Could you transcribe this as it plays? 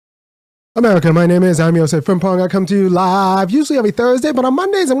America, my name is I'm Yosef Frimpong. I come to you live, usually every Thursday, but on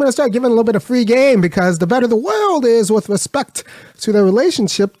Mondays I'm going to start giving a little bit of free game because the better the world is with respect to their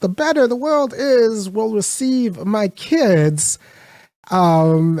relationship, the better the world is will receive my kids.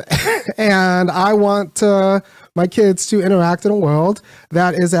 And I want my kids to interact in a world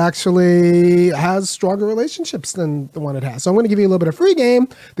that is actually has stronger relationships than the one it has. So I'm going to give you a little bit of free game.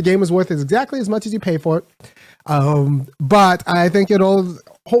 The game is worth exactly as much as you pay for it. But I think it'll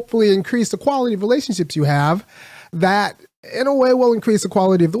hopefully increase the quality of relationships you have that in a way will increase the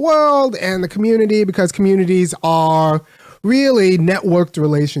quality of the world and the community, because communities are really networked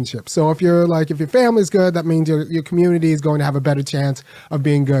relationships. So if your family's good, that means your community is going to have a better chance of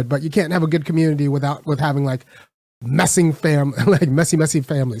being good. But you can't have a good community with having like messy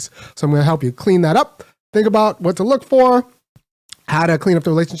families. So I'm going to help you clean that up. Think about what to look for, how to clean up the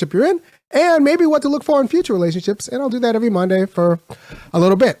relationship you're in, and maybe what to look for in future relationships. And I'll do that every Monday for a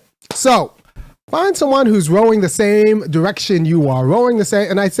little bit. So find someone who's rowing the same direction you are, rowing the same.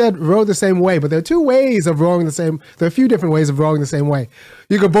 And I said row the same way, but there are two ways of rowing the same. There are a few different ways of rowing the same way.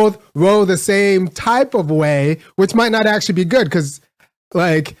 You could both row the same type of way, which might not actually be good because,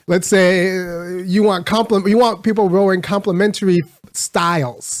 like, let's say you want people rowing complementary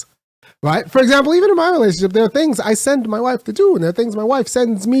styles. Right? For example, even in my relationship, there are things I send my wife to do, and there are things my wife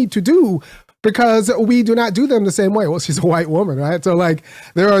sends me to do because we do not do them the same way. Well, she's a white woman, right? So like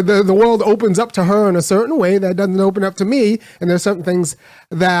the world opens up to her in a certain way that doesn't open up to me. And there's certain things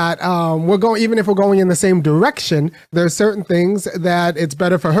that even if we're going in the same direction, there's certain things that it's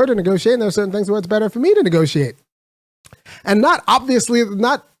better for her to negotiate, and there's certain things where it's better for me to negotiate. And not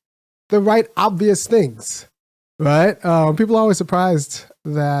the right obvious things, right? People are always surprised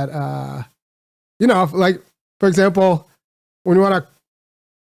that, for example, when you want a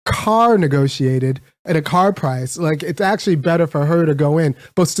car negotiated at a car price, like it's actually better for her to go in,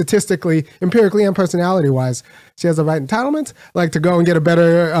 both statistically, empirically, and personality-wise. She has the right entitlements, like to go and get a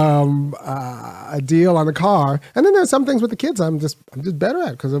better a deal on the car. And then there's some things with the kids I'm just better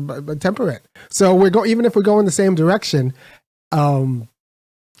at because I'm temperate. So even if we go in the same direction,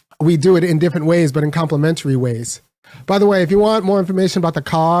 we do it in different ways, but in complementary ways. By the way, if you want more information about the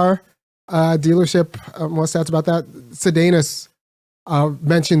car dealership, more stats about that, Sedanis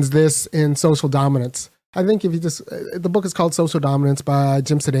mentions this in Social Dominance. I think if you the book is called Social Dominance by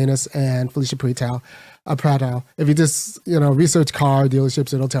Jim Sedanis and Felicia Pratow. If you just, research car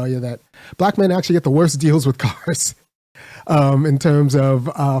dealerships, it'll tell you that black men actually get the worst deals with cars in terms of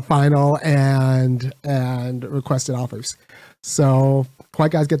final and requested offers. So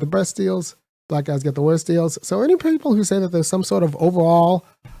white guys get the best deals, black guys get the worst deals. So any people who say that there's some sort of overall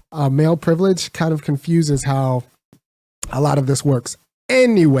male privilege kind of confuses how a lot of this works.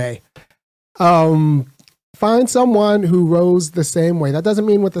 Anyway, find someone who rows the same way. That doesn't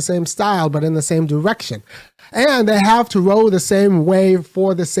mean with the same style, but in the same direction. And they have to row the same way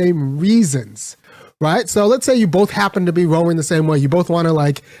for the same reasons, right? So let's say you both happen to be rowing the same way. You both want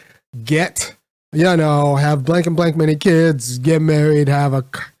to have blank and blank many kids, get married, have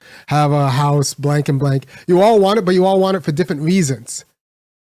a house, blank and blank. You all want it, but you all want it for different reasons,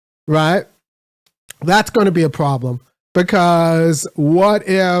 right? That's going to be a problem, because what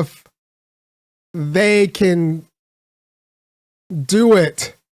if they can do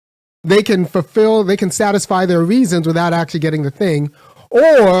it? They can satisfy their reasons without actually getting the thing.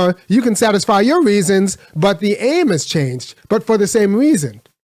 Or you can satisfy your reasons, but the aim has changed, but for the same reason,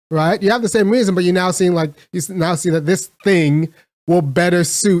 right? You have the same reason, but you now see that this thing will better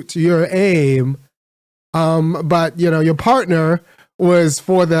suit your aim. But your partner was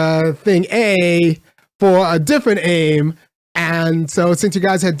for the thing A for a different aim. And so since you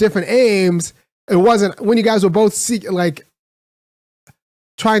guys had different aims, it wasn't when you guys were both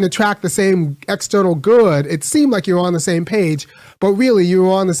trying to track the same external good, it seemed like you were on the same page, but really you were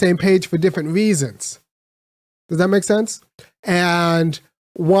on the same page for different reasons. Does that make sense? And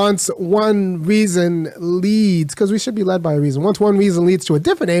once one reason leads, because we should be led by a reason, once one reason leads to a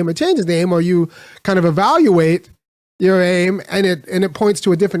different aim, it changes the aim, or you kind of evaluate your aim and it points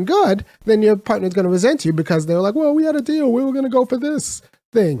to a different good, then your partner's going to resent you because they're like, well, we had a deal, we were going to go for this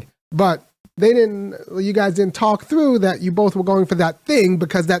thing. But you guys didn't talk through that you both were going for that thing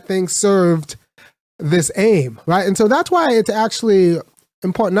because that thing served this aim, right? And so that's why it's actually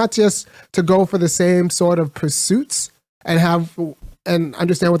important not just to go for the same sort of pursuits and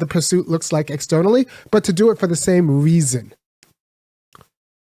understand what the pursuit looks like externally, but to do it for the same reason.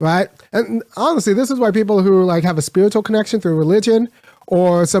 Right? And honestly, this is why people who have a spiritual connection through religion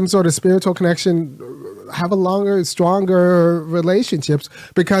or some sort of spiritual connection have a longer, stronger relationships,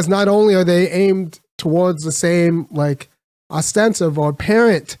 because not only are they aimed towards the same ostensive or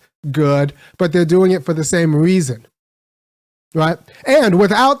apparent good, but they're doing it for the same reason, right? And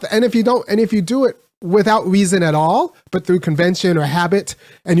if you do it without reason at all, but through convention or habit,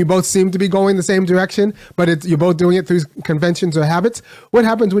 and you both seem to be going the same direction, but you're both doing it through conventions or habits, what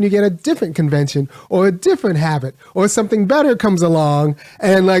happens when you get a different convention or a different habit or something better comes along,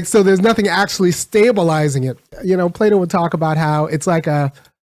 and so there's nothing actually stabilizing it? Plato would talk about how it's like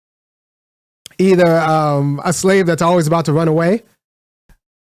either a slave that's always about to run away,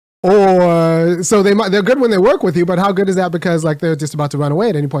 or so they're good when they work with you, but how good is that because they're just about to run away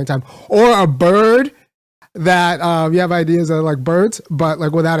at any point in time? Or a bird that you have ideas of like birds, but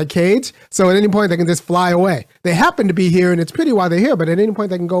without a cage. So at any point they can just fly away. They happen to be here and it's pretty while they're here, but at any point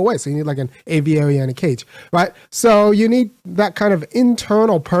they can go away. So you need an aviary and a cage, right? So you need that kind of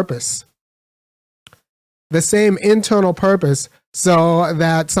internal purpose, the same internal purpose, so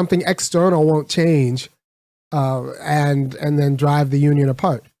that something external won't change and then drive the union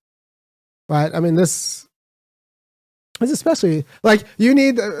apart. Right? I mean, this is especially you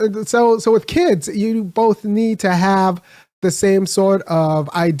need, so with kids, you both need to have the same sort of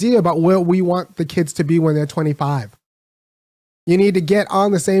idea about where we want the kids to be when they're 25. You need to get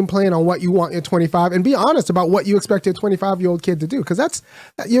on the same plane on what you want your 25 and be honest about what you expect your 25-year-old kid to do. Because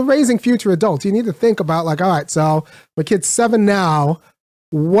you're raising future adults. You need to think about all right, so my kid's 7 now.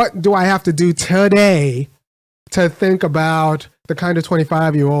 What do I have to do today to think about the kind of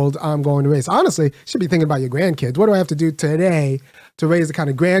 25-year-old I'm going to raise? Honestly, you should be thinking about your grandkids. What do I have to do today to raise the kind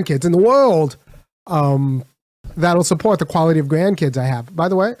of grandkids in the world that'll support the quality of grandkids I have? By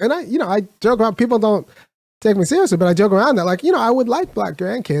the way, and I joke around, people don't take me seriously, but I joke around that I would like black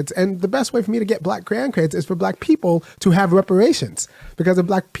grandkids, and the best way for me to get black grandkids is for black people to have reparations. Because if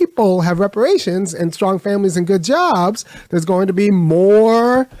black people have reparations and strong families and good jobs, there's going to be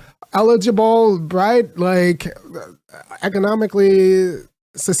more eligible, bright, economically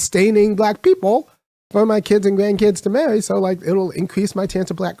sustaining black people for my kids and grandkids to marry. So it'll increase my chance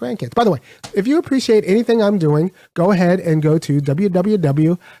of black grandkids. By the way, if you appreciate anything I'm doing, go ahead and go to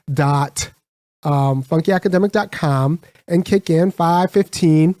www.funkyacademic.com and kick in $5,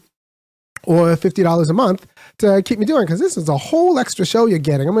 $15, or $50 a month to keep me doing, because this is a whole extra show you're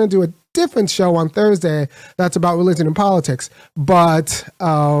getting. I'm going to do a different show on Thursday that's about religion and politics. But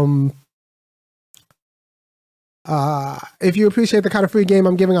if you appreciate the kind of free game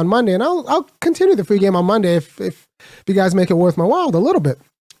I'm giving on Monday, and I'll continue the free game on Monday if you guys make it worth my while a little bit.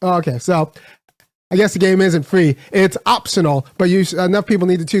 Okay, so I guess the game isn't free. It's optional, but enough people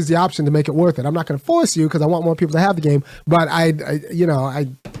need to choose the option to make it worth it. I'm not going to force you because I want more people to have the game, but I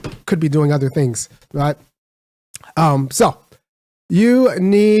could be doing other things, right? So you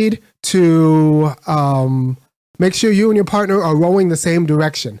need to make sure you and your partner are rowing the same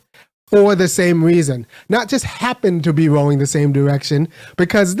direction for the same reason, not just happen to be rowing the same direction,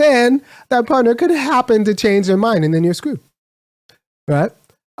 because then that partner could happen to change their mind and then you're screwed, right?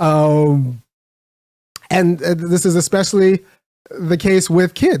 And this is especially the case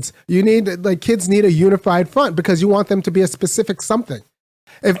with kids. Kids need a unified front because you want them to be a specific something.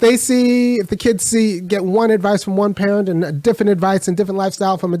 If the kids get one advice from one parent and a different advice and different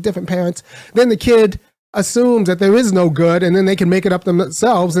lifestyle from a different parent, then the kid assumes that there is no good, and then they can make it up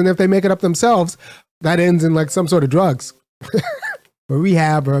themselves. And if they make it up themselves, that ends in some sort of drugs or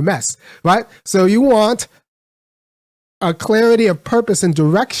rehab or a mess, right? So you want a clarity of purpose and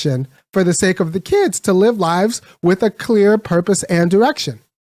direction for the sake of the kids to live lives with a clear purpose and direction,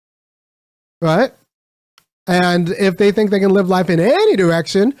 right? And if they think they can live life in any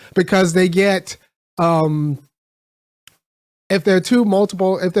direction because they get, if there are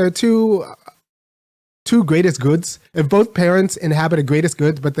two greatest goods, if both parents inhabit a greatest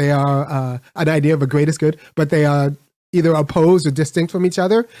good, but they are an idea of a greatest good, but they are either opposed or distinct from each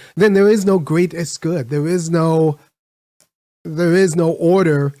other, then there is no greatest good. There is no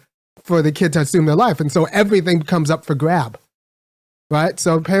order for the kid to assume their life. And so everything comes up for grab, right?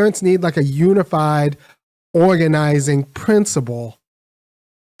 So parents need a unified organizing principle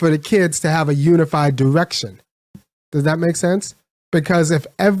for the kids to have a unified direction. Does that make sense? Because if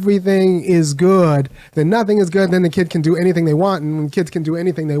everything is good, then nothing is good, then the kid can do anything they want, and when kids can do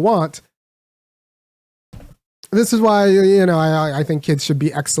anything they want, this is why, I think kids should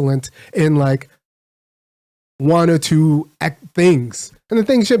be excellent in one or two things. And the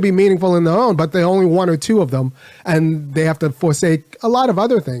things should be meaningful in their own, but they're only one or two of them, and they have to forsake a lot of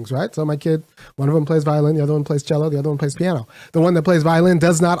other things, right? So my kid, one of them plays violin, the other one plays cello, the other one plays piano. The one that plays violin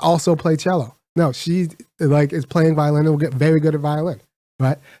does not also play cello. No, she is playing violin and will get very good at violin,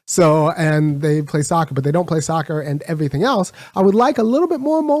 right? So, and they play soccer, but they don't play soccer and everything else. I would like a little bit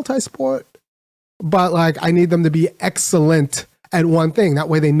more multi-sport, but I need them to be excellent at one thing. That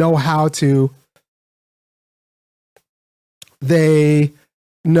way they know how to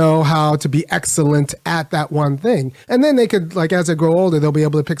be excellent at that one thing. And then they could, like, as they grow older, they'll be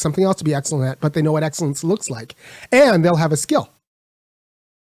able to pick something else to be excellent at, but they know what excellence looks like. And they'll have a skill.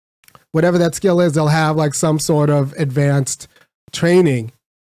 Whatever that skill is, they'll have like some sort of advanced training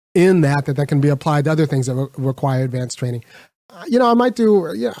in that can be applied to other things that require advanced training. I might do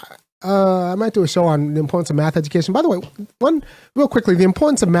a show on the importance of math education. By the way, real quickly, the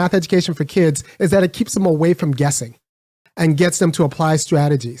importance of math education for kids is that it keeps them away from guessing and gets them to apply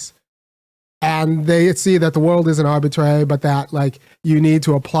strategies. And they see that the world isn't arbitrary, but that like you need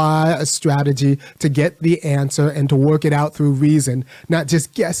to apply a strategy to get the answer and to work it out through reason, not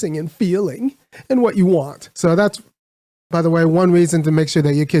just guessing and feeling and what you want. So that's, by the way, one reason to make sure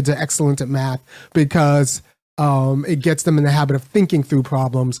that your kids are excellent at math, because it gets them in the habit of thinking through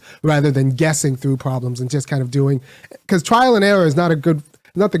problems rather than guessing through problems and just kind of doing, because trial and error is not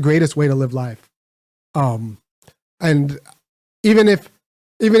the greatest way to live life. And even if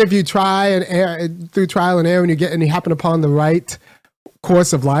you try and err through trial and error and you happen upon the right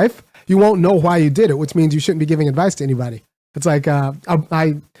course of life, you won't know why you did it, which means you shouldn't be giving advice to anybody. It's like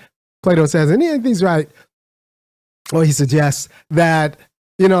Plato says, and he's right. Or he suggests that,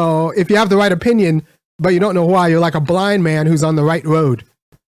 if you have the right opinion, but you don't know why, you're like a blind man who's on the right road.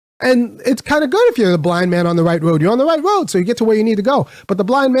 And it's kind of good if you're the blind man on the right road. You're on the right road, so you get to where you need to go. But the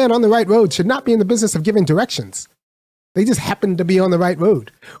blind man on the right road should not be in the business of giving directions. They just happen to be on the right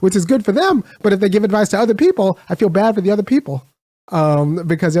road, which is good for them. But if they give advice to other people, I feel bad for the other people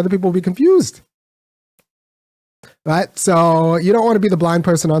because the other people will be confused. Right? So you don't want to be the blind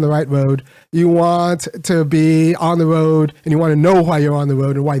person on the right road. You want to be on the road, and you want to know why you're on the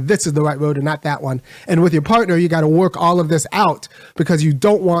road and why this is the right road and not that one. And with your partner, you got to work all of this out because you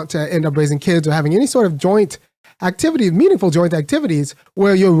don't want to end up raising kids or having any sort of joint activities, meaningful joint activities,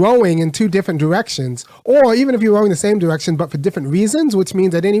 where you're rowing in two different directions, or even if you're rowing the same direction, but for different reasons, which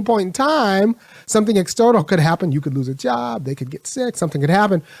means at any point in time, something external could happen. You could lose a job, they could get sick, something could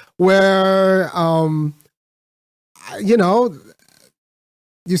happen where,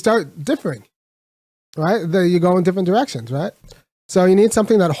 you start differing, right? You go in different directions, right? So you need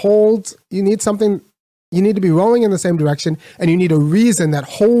something that holds, you need to be rowing in the same direction, and you need a reason that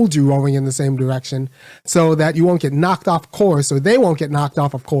holds you rowing in the same direction so that you won't get knocked off course, or they won't get knocked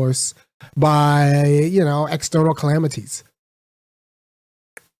off of course by, external calamities.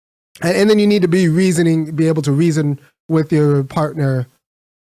 And then you need to be able to reason with your partner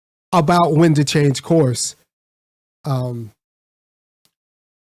about when to change course.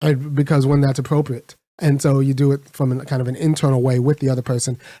 Because when that's appropriate. And so you do it from a kind of an internal way with the other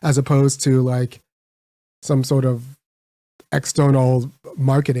person, as opposed to like some sort of external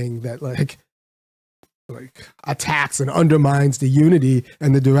marketing that like attacks and undermines the unity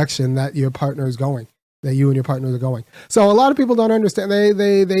and the direction that your partner is going, that you and your partner are going. So a lot of people don't understand.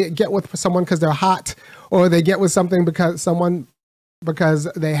 They get with someone because they're hot, or they get with something because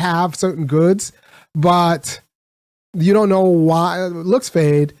they have certain goods, but you don't know why. Looks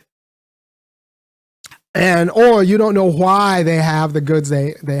fade, or you don't know why they have the goods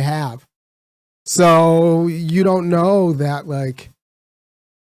they have. So you don't know that, like,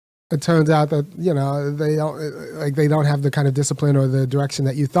 it turns out that, they don't have the kind of discipline or the direction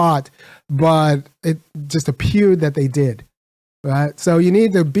that you thought, but it just appeared that they did, right? So you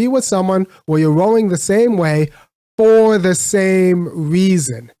need to be with someone where you're rowing the same way for the same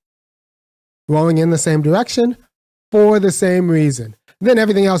reason, rowing in the same direction for the same reason. Then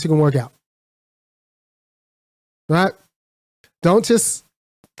everything else you can work out, right? Don't just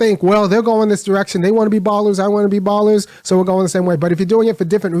think, well, they're going this direction. They want to be ballers. I want to be ballers. So we're going the same way. But if you're doing it for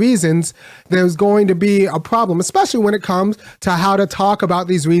different reasons, there's going to be a problem, especially when it comes to how to talk about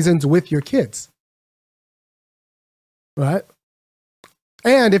these reasons with your kids. Right?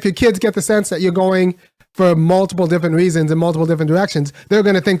 And if your kids get the sense that you're going for multiple different reasons in multiple different directions, they're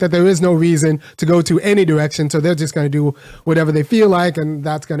going to think that there is no reason to go to any direction. So they're just going to do whatever they feel like, and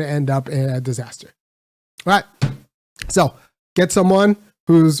that's going to end up in a disaster. All right? So get someone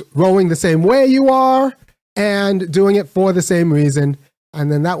who's rowing the same way you are and doing it for the same reason. And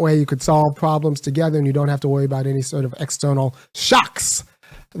then that way you could solve problems together, and you don't have to worry about any sort of external shocks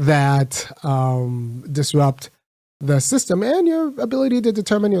that disrupt the system and your ability to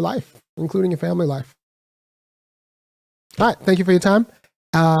determine your life, including your family life. All right. Thank you for your time.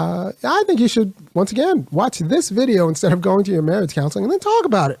 I think you should, once again, watch this video instead of going to your marriage counseling and then talk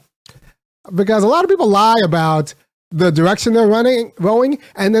about it. Because a lot of people lie about the direction they're rowing,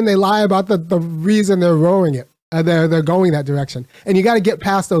 and then they lie about the reason they're rowing it. They're going that direction. And you got to get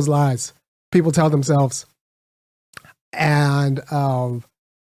past those lies people tell themselves. and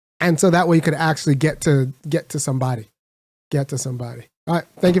so that way you could actually get to somebody. All right,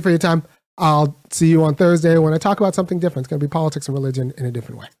 thank you for your time. I'll see you on Thursday when I talk about something different. It's going to be politics and religion in a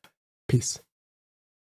different way. Peace.